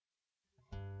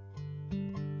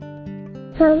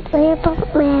Something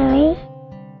about Mary.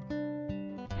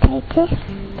 Totus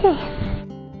Tuus.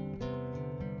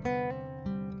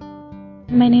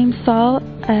 My name's Saul.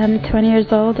 I'm 20 years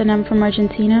old and I'm from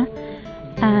Argentina.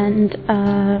 And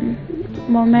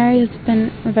well, Mary has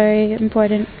been very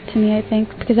important to me, I think,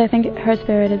 because I think her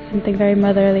spirit is something very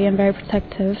motherly and very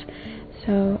protective.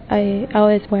 So I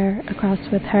always wear a cross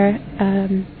with her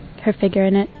figure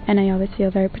in it, and I always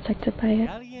feel very protected by it.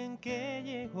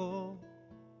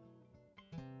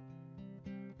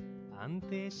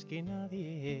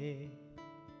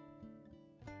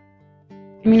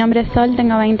 Mi nombre es Sol,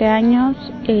 tengo 20 años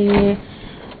y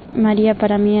María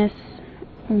para mí es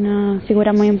una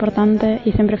figura muy importante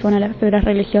y siempre fue una de las figuras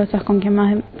religiosas con quien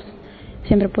más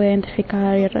siempre pude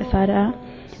identificar y rezar a.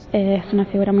 Es una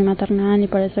figura muy maternal y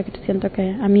por eso que siento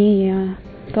que a mí y a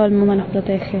todo el mundo nos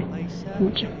protege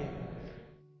mucho.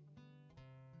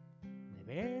 De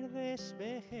verdes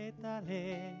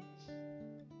vegetales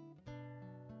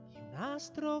y un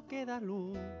astro que da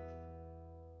luz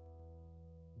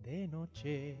de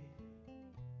noche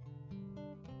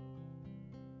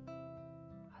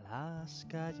a las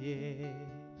calles.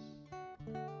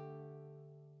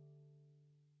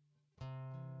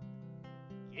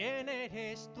 ¿Quién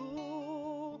eres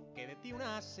tú? Que de ti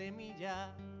una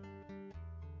semilla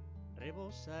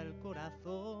rebosa el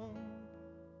corazón.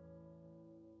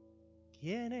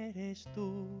 ¿Quién eres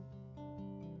tú?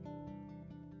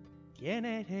 ¿Quién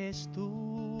eres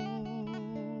tú?